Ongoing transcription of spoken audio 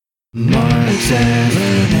Mark's as a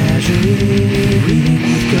menagerie, reading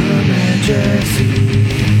with Gum and Jesse.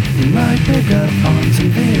 You might pick up on some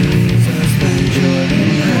theories or spend your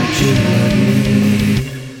energy.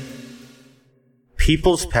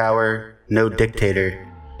 People's Power, No Dictator.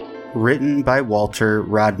 Written by Walter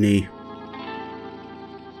Rodney.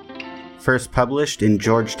 First published in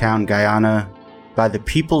Georgetown, Guyana, by the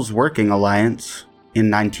People's Working Alliance in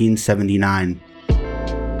 1979.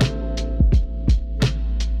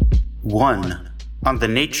 1. On the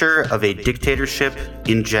nature of a dictatorship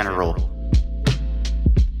in general.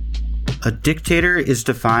 A dictator is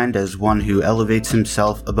defined as one who elevates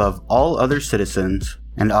himself above all other citizens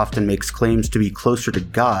and often makes claims to be closer to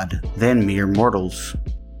God than mere mortals.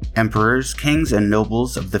 Emperors, kings, and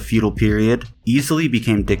nobles of the feudal period easily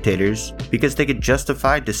became dictators because they could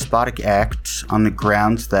justify despotic acts on the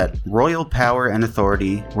grounds that royal power and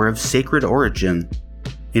authority were of sacred origin.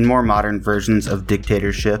 In more modern versions of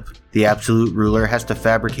dictatorship, the absolute ruler has to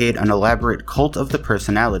fabricate an elaborate cult of the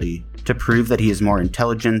personality to prove that he is more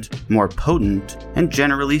intelligent, more potent, and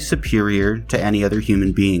generally superior to any other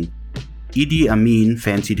human being. Idi Amin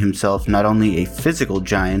fancied himself not only a physical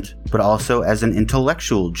giant, but also as an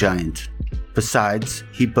intellectual giant. Besides,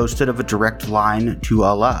 he boasted of a direct line to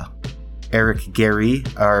Allah. Eric Gary,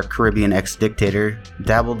 our Caribbean ex-dictator,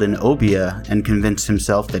 dabbled in obeah and convinced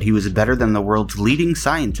himself that he was better than the world's leading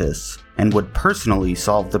scientists and would personally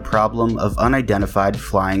solve the problem of unidentified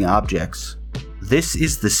flying objects. This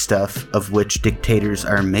is the stuff of which dictators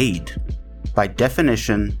are made. By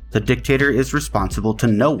definition, the dictator is responsible to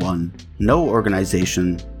no one, no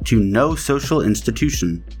organization, to no social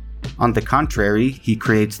institution. On the contrary, he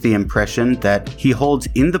creates the impression that he holds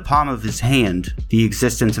in the palm of his hand the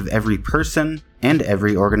existence of every person and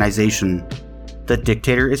every organization. The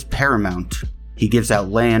dictator is paramount. He gives out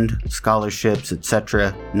land, scholarships,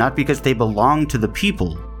 etc., not because they belong to the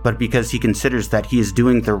people, but because he considers that he is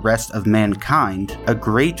doing the rest of mankind a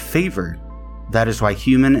great favor. That is why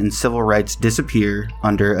human and civil rights disappear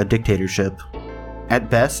under a dictatorship. At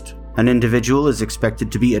best, an individual is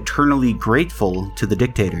expected to be eternally grateful to the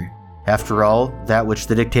dictator. After all, that which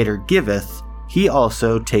the dictator giveth, he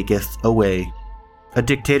also taketh away. A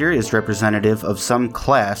dictator is representative of some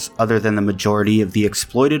class other than the majority of the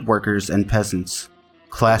exploited workers and peasants.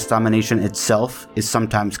 Class domination itself is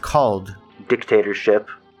sometimes called dictatorship,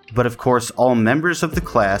 but of course all members of the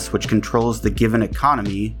class which controls the given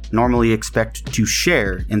economy normally expect to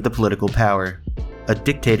share in the political power. A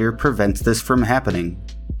dictator prevents this from happening.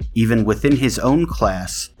 Even within his own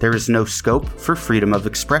class, there is no scope for freedom of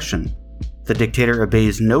expression. The dictator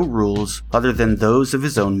obeys no rules other than those of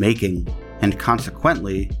his own making, and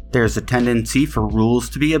consequently, there is a tendency for rules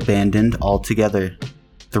to be abandoned altogether.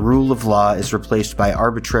 The rule of law is replaced by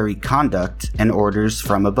arbitrary conduct and orders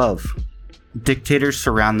from above. Dictators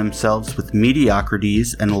surround themselves with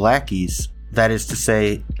mediocrities and lackeys, that is to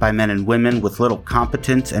say, by men and women with little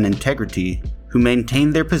competence and integrity, who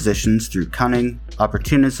maintain their positions through cunning,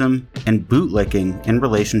 opportunism, and bootlicking in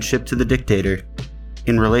relationship to the dictator.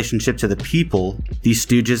 In relationship to the people, these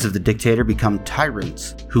stooges of the dictator become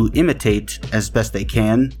tyrants who imitate, as best they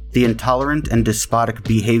can, the intolerant and despotic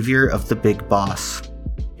behavior of the big boss.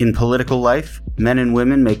 In political life, men and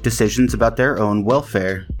women make decisions about their own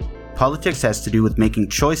welfare. Politics has to do with making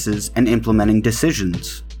choices and implementing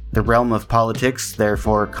decisions. The realm of politics,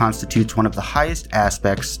 therefore, constitutes one of the highest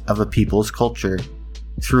aspects of a people's culture.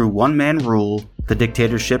 Through one-man rule, the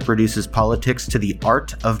dictatorship reduces politics to the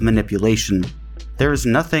art of manipulation. There is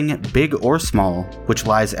nothing, big or small, which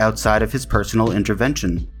lies outside of his personal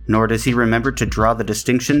intervention, nor does he remember to draw the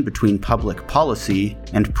distinction between public policy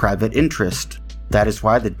and private interest. That is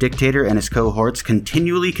why the dictator and his cohorts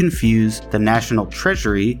continually confuse the national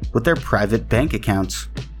treasury with their private bank accounts.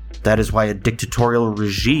 That is why a dictatorial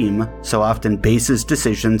regime so often bases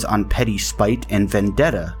decisions on petty spite and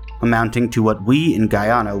vendetta, amounting to what we in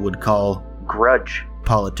Guyana would call grudge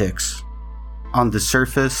politics. On the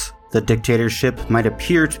surface, the dictatorship might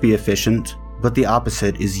appear to be efficient, but the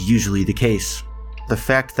opposite is usually the case. The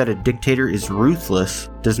fact that a dictator is ruthless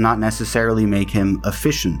does not necessarily make him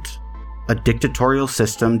efficient. A dictatorial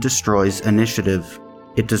system destroys initiative.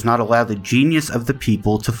 It does not allow the genius of the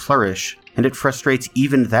people to flourish, and it frustrates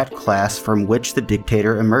even that class from which the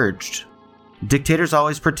dictator emerged. Dictators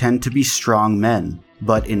always pretend to be strong men,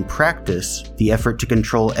 but in practice, the effort to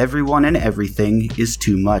control everyone and everything is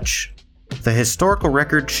too much. The historical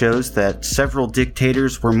record shows that several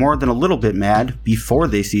dictators were more than a little bit mad before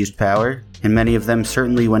they seized power, and many of them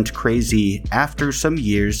certainly went crazy after some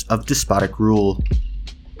years of despotic rule.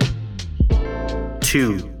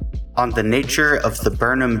 2. On the nature of the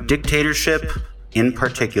Burnham dictatorship in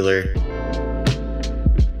particular.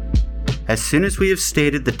 As soon as we have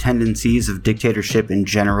stated the tendencies of dictatorship in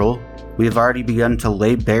general, we have already begun to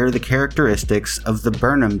lay bare the characteristics of the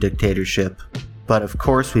Burnham dictatorship. But of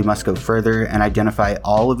course we must go further and identify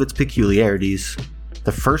all of its peculiarities.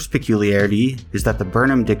 The first peculiarity is that the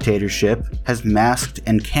Burnham dictatorship has masked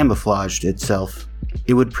and camouflaged itself.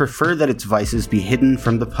 It would prefer that its vices be hidden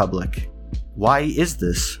from the public. Why is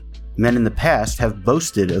this? Men in the past have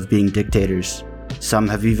boasted of being dictators. Some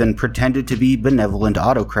have even pretended to be benevolent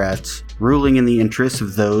autocrats, ruling in the interests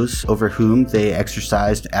of those over whom they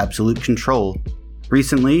exercised absolute control.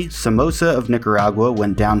 Recently, Somoza of Nicaragua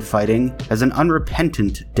went down fighting as an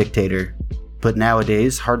unrepentant dictator. But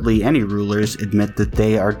nowadays, hardly any rulers admit that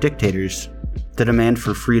they are dictators. The demand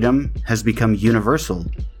for freedom has become universal,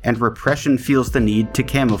 and repression feels the need to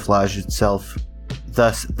camouflage itself.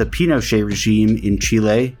 Thus, the Pinochet regime in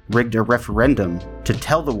Chile rigged a referendum to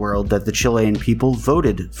tell the world that the Chilean people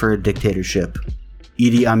voted for a dictatorship.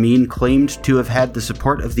 Idi Amin claimed to have had the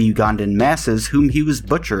support of the Ugandan masses whom he was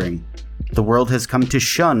butchering. The world has come to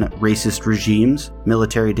shun racist regimes,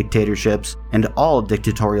 military dictatorships, and all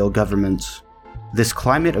dictatorial governments. This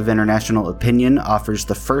climate of international opinion offers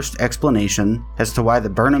the first explanation as to why the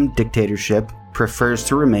Burnham dictatorship prefers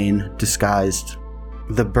to remain disguised.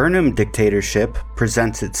 The Burnham dictatorship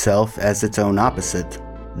presents itself as its own opposite.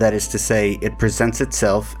 That is to say, it presents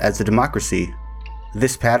itself as a democracy.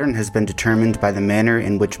 This pattern has been determined by the manner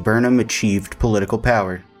in which Burnham achieved political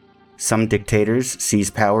power. Some dictators seize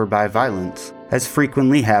power by violence, as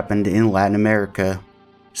frequently happened in Latin America.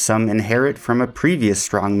 Some inherit from a previous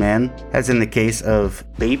strongman, as in the case of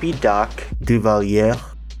Baby Doc Duvalier,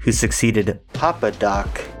 who succeeded Papa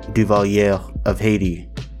Doc Duvalier of Haiti.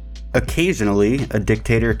 Occasionally, a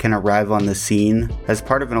dictator can arrive on the scene as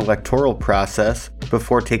part of an electoral process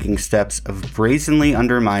before taking steps of brazenly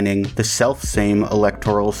undermining the self-same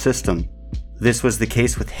electoral system. This was the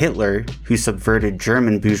case with Hitler, who subverted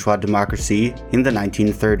German bourgeois democracy in the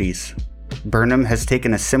 1930s. Burnham has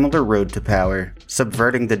taken a similar road to power,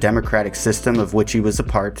 subverting the democratic system of which he was a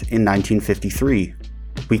part in 1953.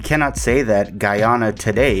 We cannot say that Guyana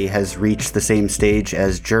today has reached the same stage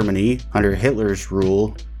as Germany under Hitler's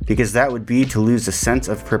rule, because that would be to lose a sense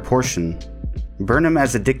of proportion. Burnham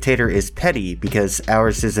as a dictator is petty because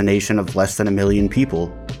ours is a nation of less than 1 million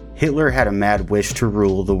people. Hitler had a mad wish to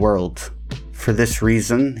rule the world. For this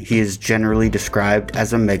reason, he is generally described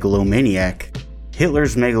as a megalomaniac.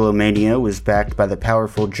 Hitler's megalomania was backed by the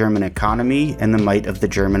powerful German economy and the might of the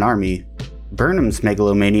German army. Burnham's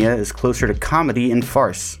megalomania is closer to comedy and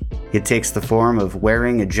farce. It takes the form of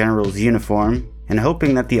wearing a general's uniform and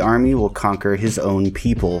hoping that the army will conquer his own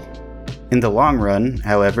people. In the long run,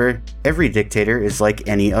 however, every dictator is like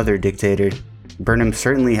any other dictator. Burnham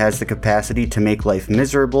certainly has the capacity to make life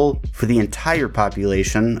miserable for the entire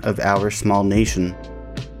population of our small nation.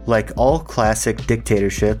 Like all classic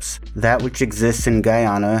dictatorships, that which exists in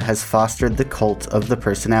Guyana has fostered the cult of the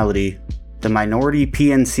personality. The minority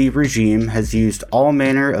PNC regime has used all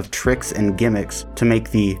manner of tricks and gimmicks to make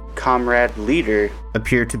the comrade leader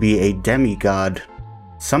appear to be a demigod.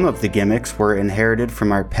 Some of the gimmicks were inherited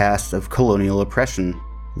from our past of colonial oppression.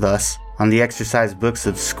 Thus, on the exercise books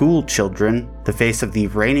of school children, the face of the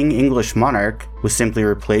reigning English monarch was simply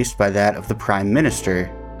replaced by that of the Prime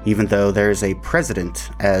Minister, even though there is a president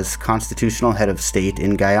as constitutional head of state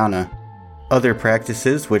in Guyana. Other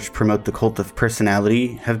practices which promote the cult of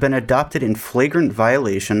personality have been adopted in flagrant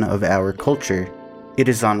violation of our culture. It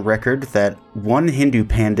is on record that one Hindu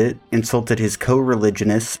pandit insulted his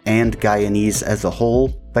co-religionists and Guyanese as a whole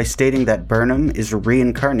by stating that Burnham is a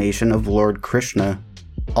reincarnation of Lord Krishna.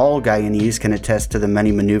 All Guyanese can attest to the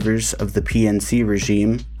many maneuvers of the PNC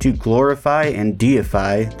regime to glorify and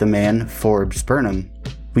deify the man Forbes Burnham.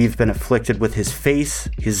 We've been afflicted with his face,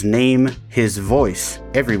 his name, his voice,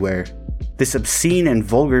 everywhere. This obscene and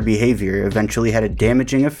vulgar behavior eventually had a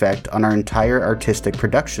damaging effect on our entire artistic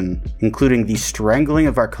production, including the strangling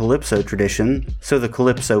of our calypso tradition, so the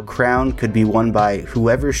calypso crown could be won by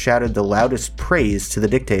whoever shouted the loudest praise to the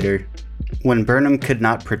dictator. When Burnham could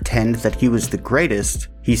not pretend that he was the greatest,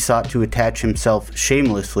 he sought to attach himself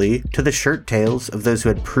shamelessly to the shirt tails of those who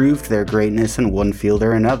had proved their greatness in one field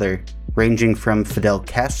or another, ranging from Fidel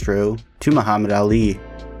Castro to Muhammad Ali.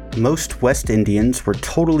 Most West Indians were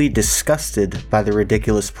totally disgusted by the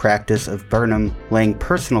ridiculous practice of Burnham laying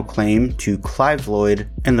personal claim to Clive Lloyd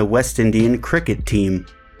and the West Indian cricket team.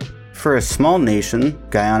 For a small nation,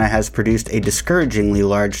 Guyana has produced a discouragingly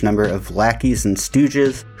large number of lackeys and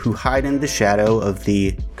stooges who hide in the shadow of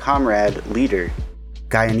the comrade leader.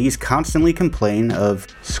 Guyanese constantly complain of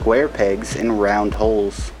square pegs in round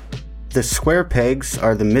holes. The square pegs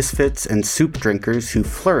are the misfits and soup drinkers who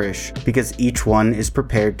flourish because each one is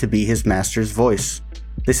prepared to be his master's voice.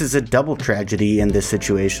 This is a double tragedy in this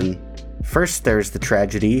situation. First, there's the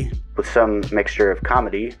tragedy, with some mixture of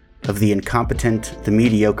comedy, of the incompetent, the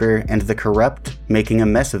mediocre, and the corrupt making a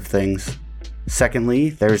mess of things. Secondly,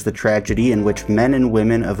 there's the tragedy in which men and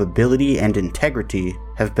women of ability and integrity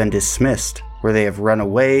have been dismissed, where they have run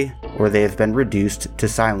away, or they have been reduced to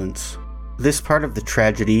silence. This part of the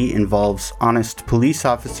tragedy involves honest police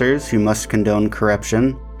officers who must condone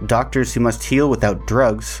corruption, doctors who must heal without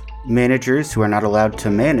drugs, managers who are not allowed to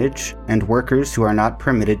manage, and workers who are not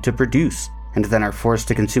permitted to produce, and then are forced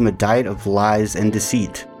to consume a diet of lies and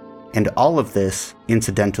deceit. And all of this,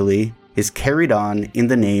 incidentally, is carried on in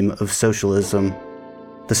the name of socialism.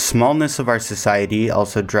 The smallness of our society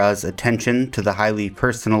also draws attention to the highly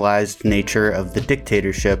personalized nature of the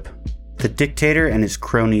dictatorship. The dictator and his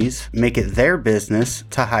cronies make it their business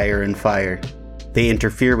to hire and fire. They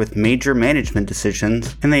interfere with major management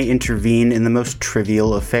decisions, and they intervene in the most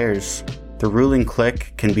trivial affairs. The ruling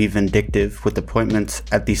clique can be vindictive with appointments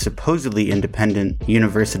at the supposedly independent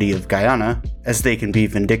University of Guyana, as they can be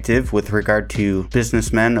vindictive with regard to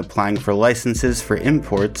businessmen applying for licenses for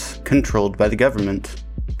imports controlled by the government.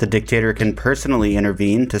 The dictator can personally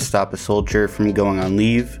intervene to stop a soldier from going on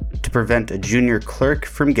leave, to prevent a junior clerk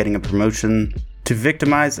from getting a promotion, to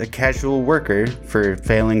victimize a casual worker for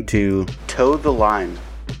failing to toe the line.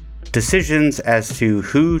 Decisions as to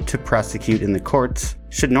who to prosecute in the courts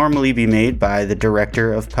should normally be made by the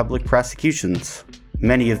Director of Public Prosecutions.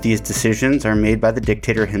 Many of these decisions are made by the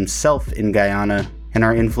dictator himself in Guyana and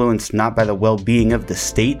are influenced not by the well-being of the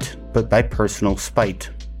state, but by personal spite.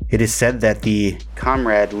 It is said that the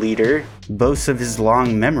comrade leader boasts of his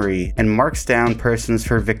long memory and marks down persons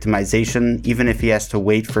for victimization even if he has to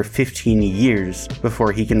wait for 15 years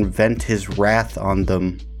before he can vent his wrath on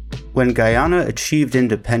them. When Guyana achieved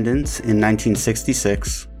independence in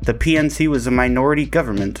 1966, the PNC was a minority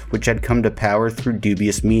government which had come to power through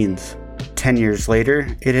dubious means. 10 years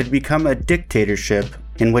later, it had become a dictatorship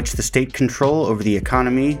in which the state control over the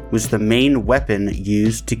economy was the main weapon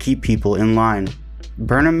used to keep people in line.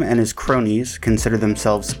 Burnham and his cronies consider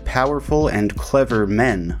themselves powerful and clever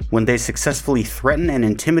men when they successfully threaten and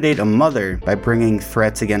intimidate a mother by bringing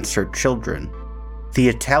threats against her children. The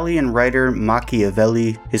Italian writer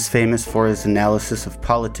Machiavelli is famous for his analysis of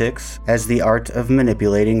politics as the art of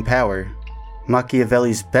manipulating power.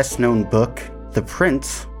 Machiavelli's best-known book, The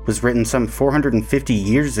Prince, was written some 450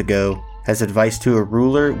 years ago as advice to a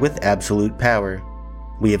ruler with absolute power.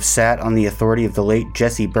 We have sat on the authority of the late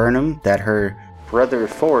Jessie Burnham that her brother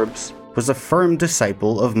Forbes was a firm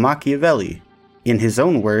disciple of Machiavelli. In his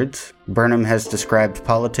own words, Burnham has described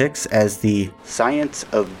politics as the science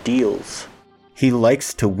of deals. He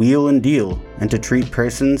likes to wheel and deal, and to treat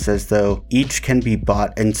persons as though each can be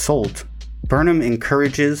bought and sold. Burnham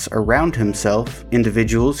encourages around himself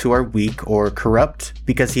individuals who are weak or corrupt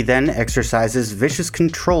because he then exercises vicious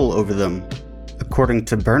control over them. According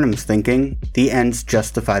to Burnham's thinking, the ends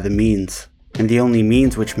justify the means, and the only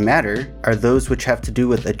means which matter are those which have to do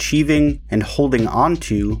with achieving and holding on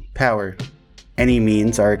to power. Any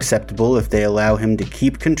means are acceptable if they allow him to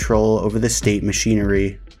keep control over the state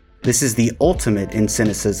machinery. This is the ultimate in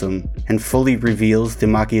cynicism, and fully reveals the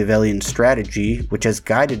Machiavellian strategy which has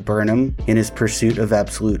guided Burnham in his pursuit of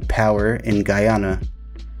absolute power in Guyana.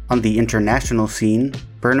 On the international scene,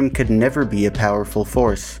 Burnham could never be a powerful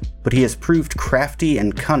force, but he has proved crafty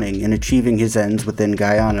and cunning in achieving his ends within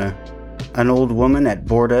Guyana. An old woman at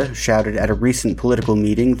Borda shouted at a recent political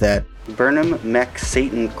meeting that Burnham mek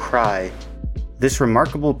Satan cry. This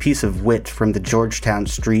remarkable piece of wit from the Georgetown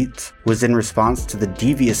streets was in response to the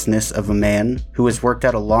deviousness of a man who has worked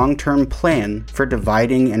out a long-term plan for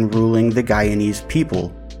dividing and ruling the Guyanese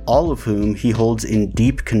people, all of whom he holds in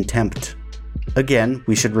deep contempt. Again,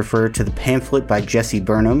 we should refer to the pamphlet by Jessie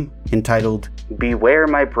Burnham, entitled Beware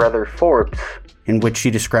My Brother Forbes, in which she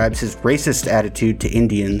describes his racist attitude to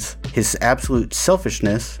Indians, his absolute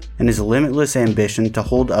selfishness, and his limitless ambition to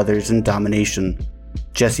hold others in domination.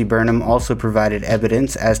 Jessie Burnham also provided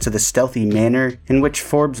evidence as to the stealthy manner in which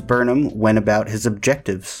Forbes Burnham went about his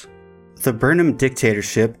objectives. The Burnham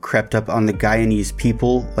dictatorship crept up on the Guyanese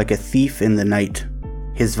people like a thief in the night.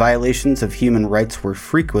 His violations of human rights were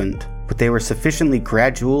frequent, but they were sufficiently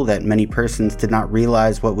gradual that many persons did not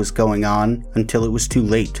realize what was going on until it was too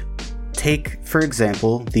late. Take, for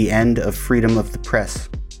example, the end of freedom of the press.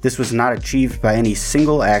 This was not achieved by any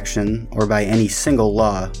single action or by any single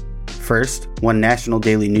law. First, one national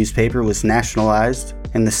daily newspaper was nationalized,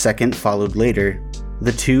 and the second followed later.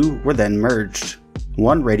 The two were then merged.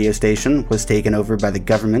 One radio station was taken over by the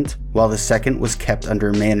government, while the second was kept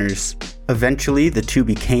under manors. Eventually, the two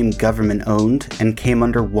became government-owned and came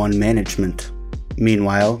under one management.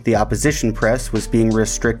 Meanwhile, the opposition press was being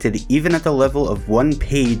restricted even at the level of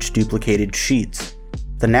one-page duplicated sheets.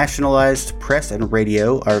 The nationalized press and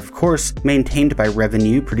radio are of course maintained by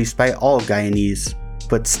revenue produced by all Guyanese,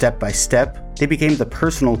 but step by step, they became the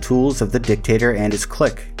personal tools of the dictator and his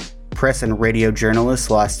clique. Press and radio journalists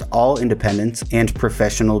lost all independence and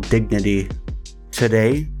professional dignity.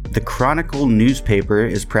 Today, the Chronicle newspaper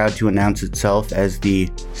is proud to announce itself as the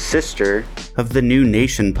sister of the New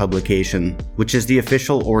Nation publication, which is the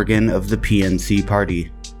official organ of the PNC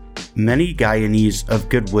party. Many Guyanese of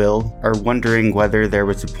goodwill are wondering whether there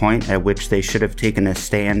was a point at which they should have taken a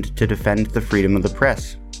stand to defend the freedom of the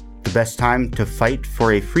press. The best time to fight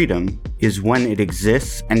for a freedom is when it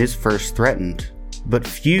exists and is first threatened. But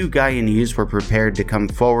few Guyanese were prepared to come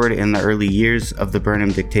forward in the early years of the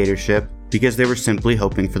Burnham dictatorship because they were simply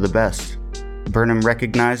hoping for the best. Burnham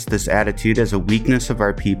recognized this attitude as a weakness of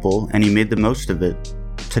our people, and he made the most of it.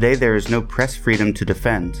 Today there is no press freedom to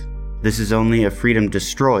defend. This is only a freedom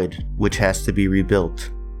destroyed, which has to be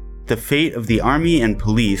rebuilt. The fate of the army and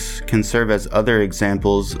police can serve as other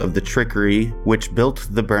examples of the trickery which built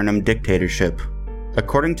the Burnham dictatorship.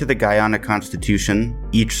 According to the Guyana Constitution,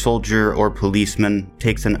 each soldier or policeman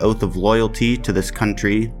takes an oath of loyalty to this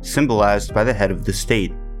country, symbolized by the head of the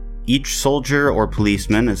state. Each soldier or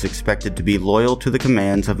policeman is expected to be loyal to the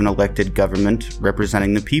commands of an elected government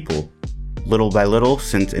representing the people. Little by little,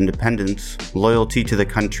 since independence, loyalty to the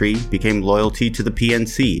country became loyalty to the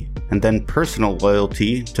PNC, and then personal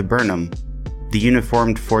loyalty to Burnham. The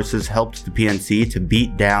uniformed forces helped the PNC to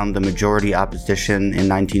beat down the majority opposition in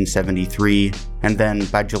 1973, and then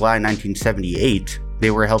by July 1978,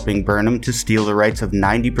 they were helping Burnham to steal the rights of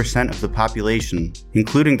 90% of the population,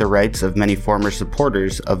 including the rights of many former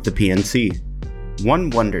supporters of the PNC.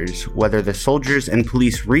 One wonders whether the soldiers and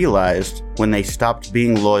police realized when they stopped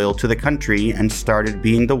being loyal to the country and started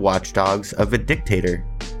being the watchdogs of a dictator.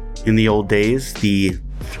 In the old days, the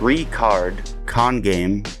 3-card con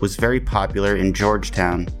game was very popular in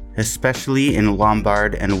Georgetown, especially in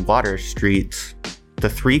Lombard and Water Streets. The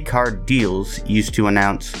 3-card deals used to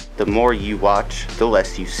announce, "The more you watch, the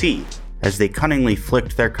less you see," as they cunningly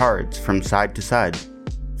flicked their cards from side to side.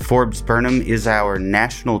 Forbes Burnham is our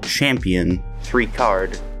national champion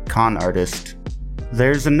 3-card con artist.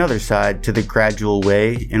 There's another side to the gradual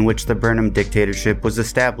way in which the Burnham dictatorship was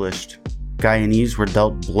established. Guyanese were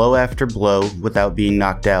dealt blow after blow without being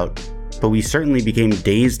knocked out, but we certainly became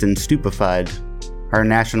dazed and stupefied. Our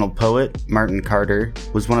national poet, Martin Carter,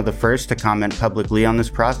 was one of the first to comment publicly on this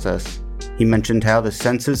process. He mentioned how the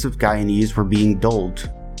senses of Guyanese were being dulled.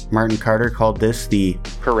 Martin Carter called this the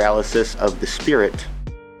paralysis of the spirit.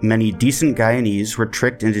 Many decent Guyanese were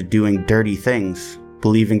tricked into doing dirty things,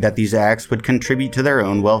 believing that these acts would contribute to their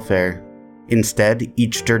own welfare. Instead,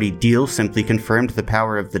 each dirty deal simply confirmed the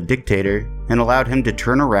power of the dictator and allowed him to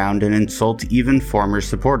turn around and insult even former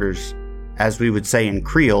supporters. As we would say in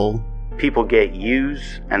Creole, people get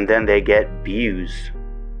use and then they get abused.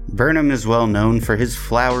 Burnham is well known for his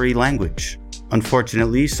flowery language.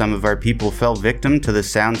 Unfortunately, some of our people fell victim to the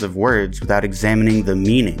sounds of words without examining the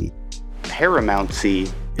meaning.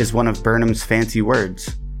 Paramountcy is one of Burnham's fancy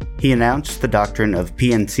words. He announced the doctrine of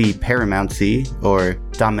PNC paramountcy, or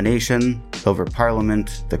domination, over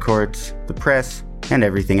Parliament, the courts, the press, and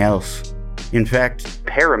everything else. In fact,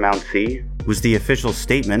 paramountcy was the official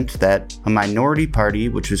statement that a minority party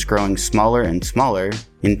which was growing smaller and smaller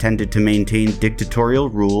intended to maintain dictatorial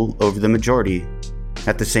rule over the majority.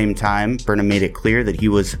 At the same time, Burnham made it clear that he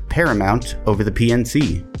was paramount over the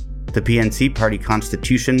PNC. The PNC party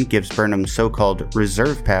constitution gives Burnham so-called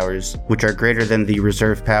reserve powers, which are greater than the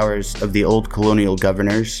reserve powers of the old colonial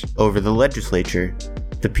governors over the legislature.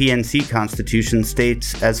 The PNC constitution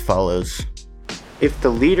states as follows: "If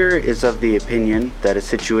the leader is of the opinion that a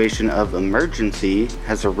situation of emergency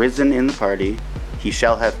has arisen in the party, he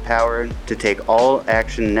shall have power to take all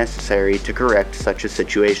action necessary to correct such a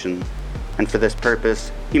situation. And for this purpose,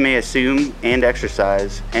 he may assume and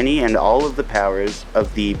exercise any and all of the powers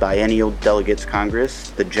of the Biennial Delegates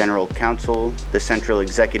Congress, the General Council, the Central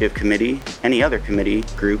Executive Committee, any other committee,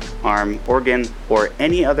 group, arm, organ, or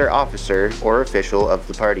any other officer or official of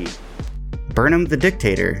the party." Burnham the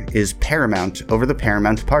dictator is paramount over the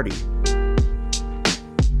paramount party.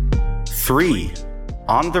 3.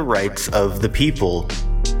 On the rights of the people.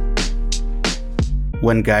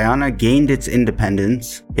 When Guyana gained its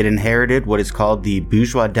independence, it inherited what is called the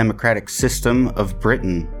bourgeois democratic system of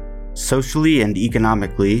Britain. Socially and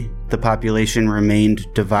economically, the population remained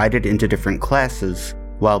divided into different classes,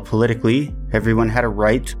 while politically, Everyone had a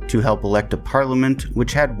right to help elect a parliament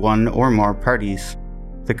which had one or more parties.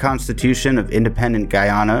 The Constitution of Independent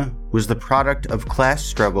Guyana was the product of class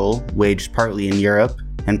struggle waged partly in Europe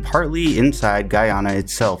and partly inside Guyana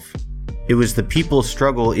itself. It was the people's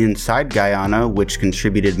struggle inside Guyana which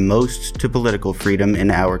contributed most to political freedom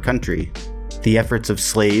in our country. The efforts of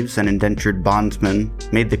slaves and indentured bondsmen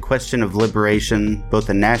made the question of liberation both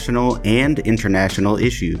a national and international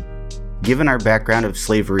issue. Given our background of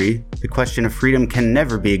slavery, the question of freedom can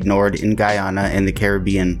never be ignored in Guyana and the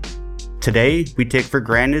Caribbean. Today, we take for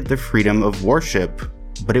granted the freedom of worship,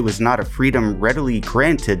 but it was not a freedom readily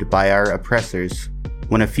granted by our oppressors.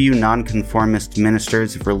 When a few nonconformist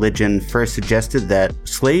ministers of religion first suggested that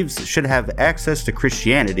slaves should have access to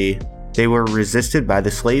Christianity, they were resisted by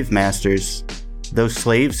the slave masters. Those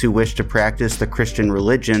slaves who wished to practice the Christian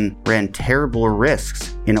religion ran terrible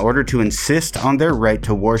risks in order to insist on their right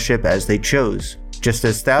to worship as they chose, just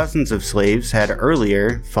as thousands of slaves had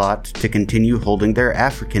earlier fought to continue holding their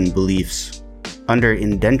African beliefs. Under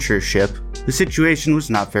indentureship, the situation was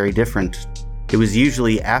not very different. It was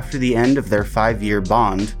usually after the end of their 5-year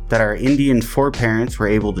bond that our Indian foreparents were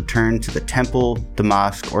able to turn to the temple, the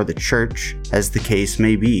mosque, or the church, as the case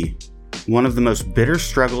may be. One of the most bitter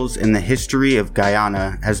struggles in the history of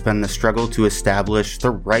Guyana has been the struggle to establish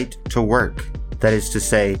the right to work. That is to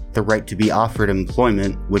say, the right to be offered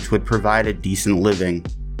employment which would provide a decent living.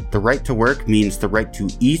 The right to work means the right to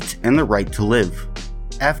eat and the right to live.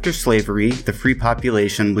 After slavery, the free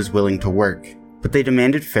population was willing to work, but they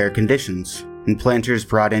demanded fair conditions, and planters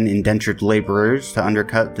brought in indentured laborers to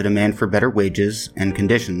undercut the demand for better wages and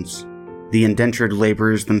conditions. The indentured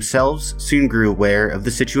laborers themselves soon grew aware of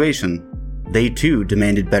the situation. They too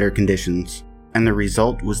demanded better conditions, and the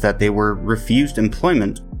result was that they were refused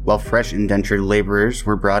employment while fresh indentured laborers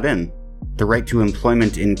were brought in. The right to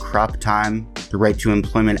employment in crop time, the right to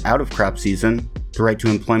employment out of crop season, the right to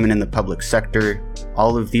employment in the public sector,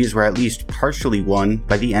 all of these were at least partially won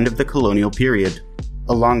by the end of the colonial period.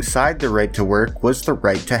 Alongside the right to work was the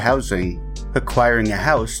right to housing. Acquiring a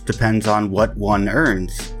house depends on what one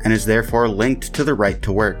earns, and is therefore linked to the right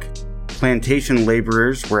to work. Plantation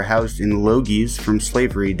laborers were housed in logies from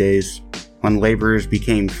slavery days. When laborers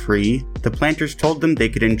became free, the planters told them they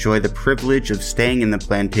could enjoy the privilege of staying in the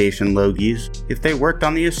plantation logies if they worked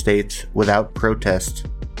on the estates without protest.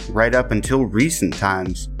 Right up until recent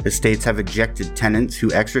times, estates have ejected tenants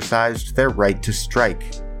who exercised their right to strike.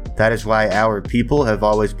 That is why our people have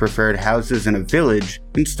always preferred houses in a village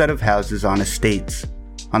instead of houses on estates.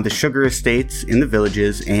 On the sugar estates, in the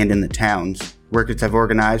villages, and in the towns, workers have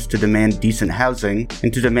organized to demand decent housing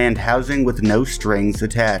and to demand housing with no strings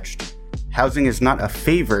attached. Housing is not a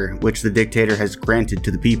favor which the dictator has granted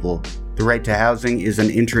to the people. The right to housing is an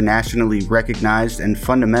internationally recognized and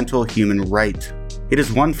fundamental human right. It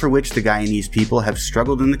is one for which the Guyanese people have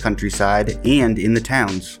struggled in the countryside and in the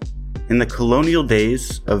towns. In the colonial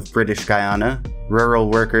days of British Guyana, rural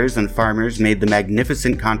workers and farmers made the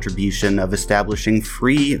magnificent contribution of establishing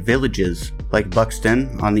free villages like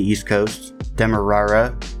Buxton on the east coast,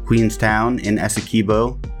 Demerara, Queenstown in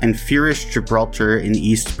Essequibo, and Furish Gibraltar in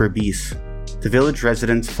East Berbice. The village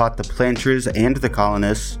residents fought the planters and the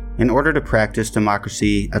colonists in order to practice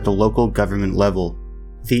democracy at the local government level.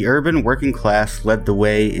 The urban working class led the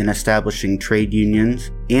way in establishing trade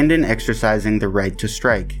unions and in exercising the right to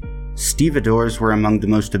strike. Stevedores were among the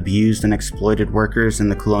most abused and exploited workers in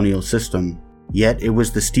the colonial system. Yet it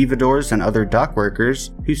was the stevedores and other dock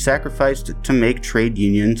workers who sacrificed to make trade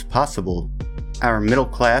unions possible. Our middle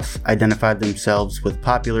class identified themselves with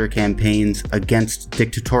popular campaigns against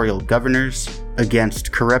dictatorial governors,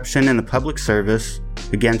 against corruption in the public service,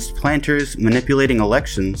 against planters manipulating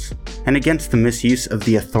elections, and against the misuse of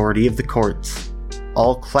the authority of the courts.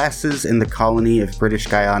 All classes in the colony of British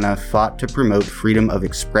Guyana fought to promote freedom of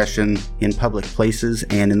expression in public places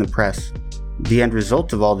and in the press. The end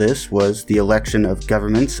result of all this was the election of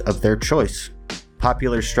governments of their choice.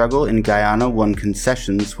 Popular struggle in Guyana won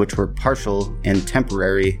concessions which were partial and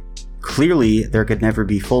temporary. Clearly, there could never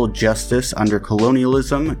be full justice under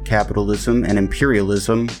colonialism, capitalism, and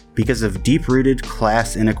imperialism because of deep-rooted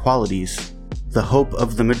class inequalities. The hope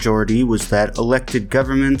of the majority was that elected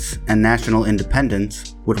governments and national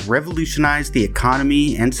independence would revolutionize the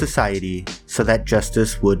economy and society so that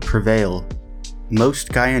justice would prevail. Most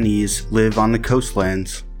Guyanese live on the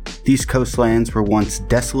coastlands. These coastlands were once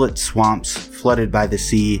desolate swamps flooded by the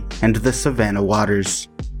sea and the savanna waters.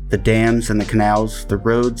 The dams and the canals, the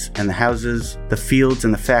roads and the houses, the fields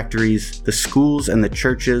and the factories, the schools and the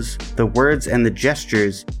churches, the words and the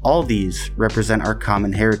gestures, all these represent our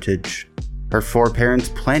common heritage. Our foreparents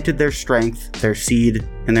planted their strength, their seed,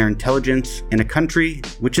 and their intelligence in a country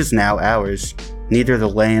which is now ours. Neither the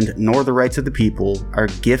land nor the rights of the people are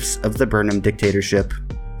gifts of the Burnham dictatorship.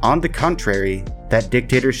 On the contrary, that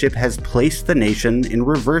dictatorship has placed the nation in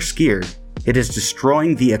reverse gear. It is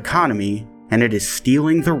destroying the economy, and it is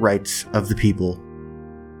stealing the rights of the people.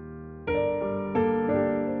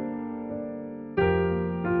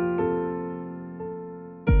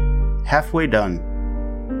 Halfway done.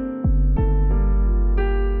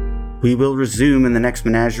 We will resume in the next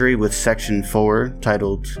menagerie with Section 4,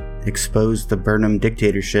 titled Expose the Burnham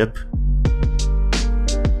Dictatorship.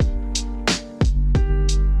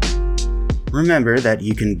 Remember that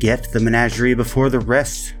you can get the menagerie before the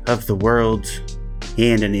rest of the world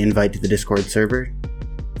and an invite to the Discord server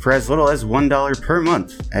for as little as $1 per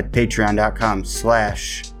month at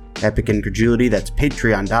patreon.com/epicincredulity. That's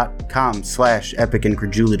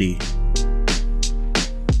patreon.com/epicincredulity.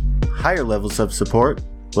 Higher levels of support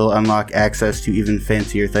will unlock access to even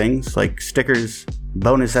fancier things like stickers,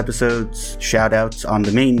 bonus episodes, shoutouts on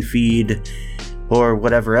the main feed, or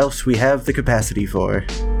whatever else we have the capacity for.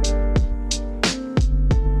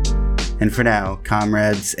 And for now,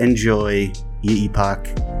 comrades, enjoy your epoch.